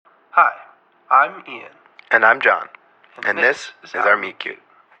Hi, I'm Ian. And I'm John. And this is our Meet Cute.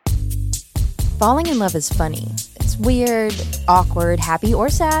 Falling in love is funny. It's weird, awkward, happy, or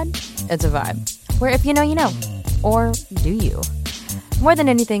sad. It's a vibe. Where if you know, you know. Or do you? More than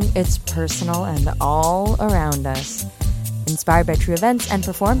anything, it's personal and all around us. Inspired by true events and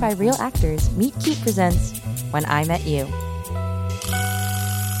performed by real actors, Meet Cute presents When I Met You.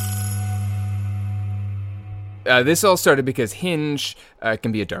 This all started because Hinge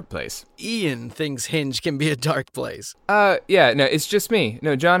can be a dark place. Ian thinks Hinge can be a dark place. No, it's just me.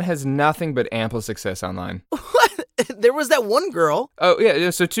 No, John has nothing but ample success online. What? There was that one girl. Oh, yeah,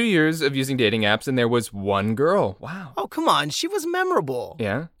 so 2 years of using dating apps, and there was one girl. Wow. Oh, come on. She was memorable.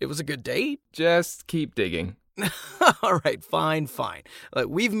 Yeah? It was a good date. Just keep digging. All right, fine.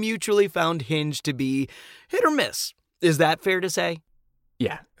 We've mutually found Hinge to be hit or miss. Is that fair to say?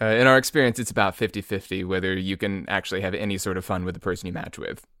 Yeah. In our experience, it's about 50-50 whether you can actually have any sort of fun with the person you match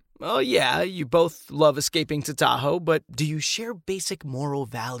with. Oh, yeah, you both love escaping to Tahoe, but do you share basic moral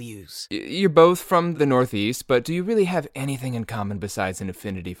values? You're both from the Northeast, but do you really have anything in common besides an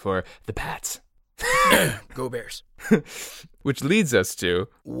affinity for the Pats? Go Bears. Which leads us to...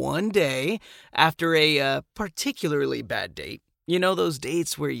 One day, after a particularly bad date, you know those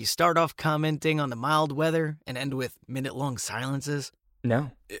dates where you start off commenting on the mild weather and end with minute-long silences?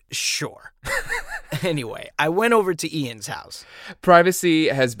 No. Sure. Anyway, I went over to Ian's house. Privacy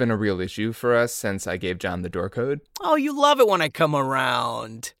has been a real issue for us since I gave John the door code. Oh, you love it when I come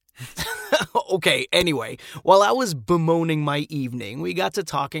around. Okay, anyway, while I was bemoaning my evening, we got to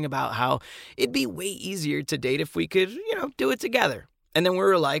talking about how it'd be way easier to date if we could, do it together. And then we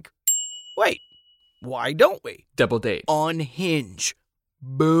were like, wait, why don't we? Double date. On Hinge.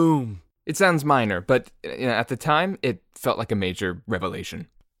 Boom. It sounds minor, but at the time, it felt like a major revelation.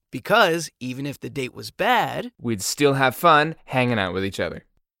 Because even if the date was bad, we'd still have fun hanging out with each other.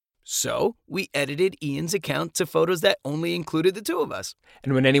 So we edited Ian's account to photos that only included the two of us.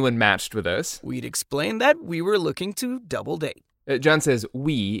 And when anyone matched with us, we'd explain that we were looking to double date. John says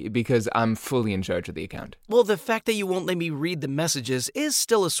we because I'm fully in charge of the account. Well, the fact that you won't let me read the messages is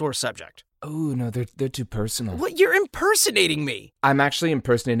still a sore subject. Oh, no, they're too personal. What? You're impersonating me. I'm actually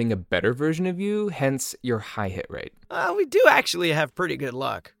impersonating a better version of you, hence your high hit rate. We do actually have pretty good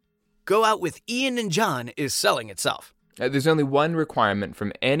luck. Go Out with Ian and John is selling itself. There's only one requirement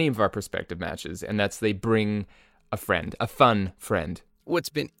from any of our prospective matches, and that's they bring a friend, a fun friend. What's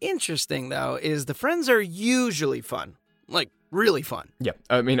been interesting, though, is the friends are usually fun. Like, really fun. Yeah,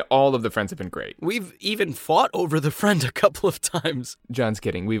 all of the friends have been great. We've even fought over the friend a couple of times. John's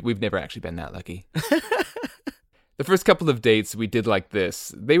kidding. We've never actually been that lucky. The first couple of dates we did like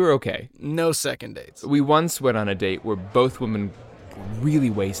this, they were okay. No second dates. We once went on a date where both women were really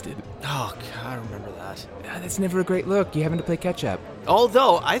wasted. Oh, God, I remember that. That's never a great look. You having to play catch up.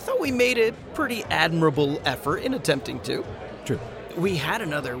 Although, I thought we made a pretty admirable effort in attempting to. True. We had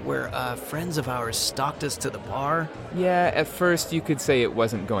another where friends of ours stalked us to the bar. Yeah, at first you could say it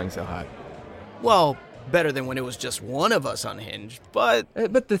wasn't going so hot. Well, better than when it was just one of us on Hinge, but...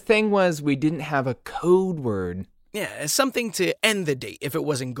 But the thing was, we didn't have a code word. Yeah, something to end the date if it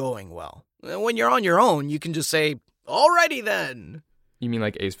wasn't going well. When you're on your own, you can just say, alrighty then. You mean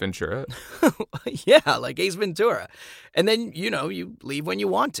like Ace Ventura? Yeah, like Ace Ventura. And then, you leave when you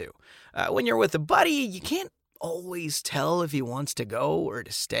want to. When you're with a buddy, you can't always tell if he wants to go or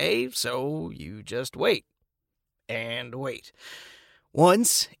to stay, so you just wait. And wait.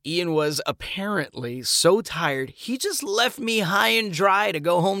 Once, Ian was apparently so tired, he just left me high and dry to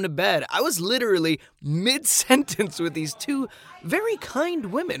go home to bed. I was literally mid-sentence with these two very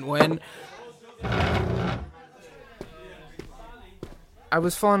kind women when... I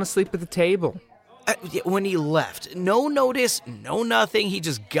was falling asleep at the table. When he left. No notice, no nothing. He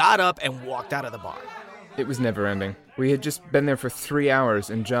just got up and walked out of the bar. It was never ending. We had just been there for 3 hours,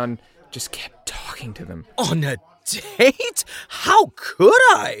 and John just kept talking to them. On a date? How could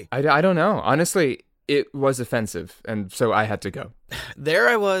I? I don't know. Honestly, it was offensive, and so I had to go. There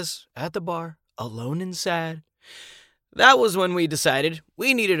I was, at the bar, alone and sad. That was when we decided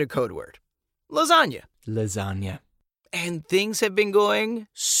we needed a code word. Lasagna. Lasagna. And things have been going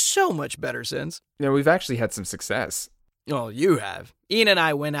so much better since. We've actually had some success. Oh, you have. Ian and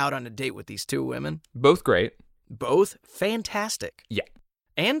I went out on a date with these two women. Both great. Both fantastic. Yeah.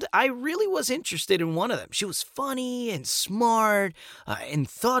 And I really was interested in one of them. She was funny and smart and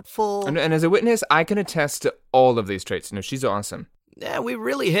thoughtful. And as a witness, I can attest to all of these traits. She's awesome. Yeah, we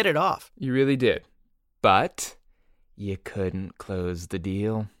really hit it off. You really did. But you couldn't close the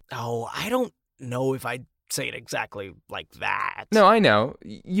deal. Oh, I don't know if I say it exactly like that. No, I know.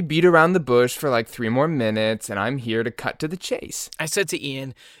 You beat around the bush for like 3 more minutes, and I'm here to cut to the chase. I said to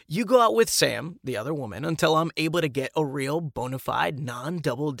Ian, you go out with Sam, the other woman, until I'm able to get a real bona fide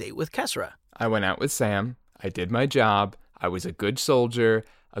non-double date with Kesra. I went out with Sam. I did my job. I was a good soldier,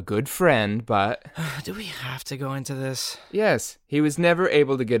 a good friend, but... Do we have to go into this? Yes, he was never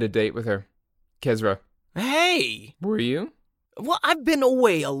able to get a date with her. Kesra. Hey! Were you? Well, I've been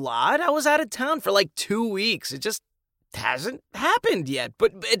away a lot. I was out of town for like 2 weeks. It just hasn't happened yet.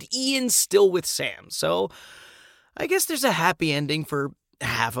 But Ian's still with Sam, so I guess there's a happy ending for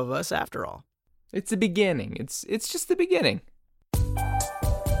half of us after all. It's the beginning. It's just the beginning.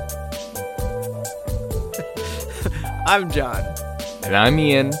 I'm John. And I'm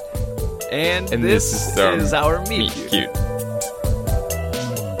Ian. And this is our Meet Cute.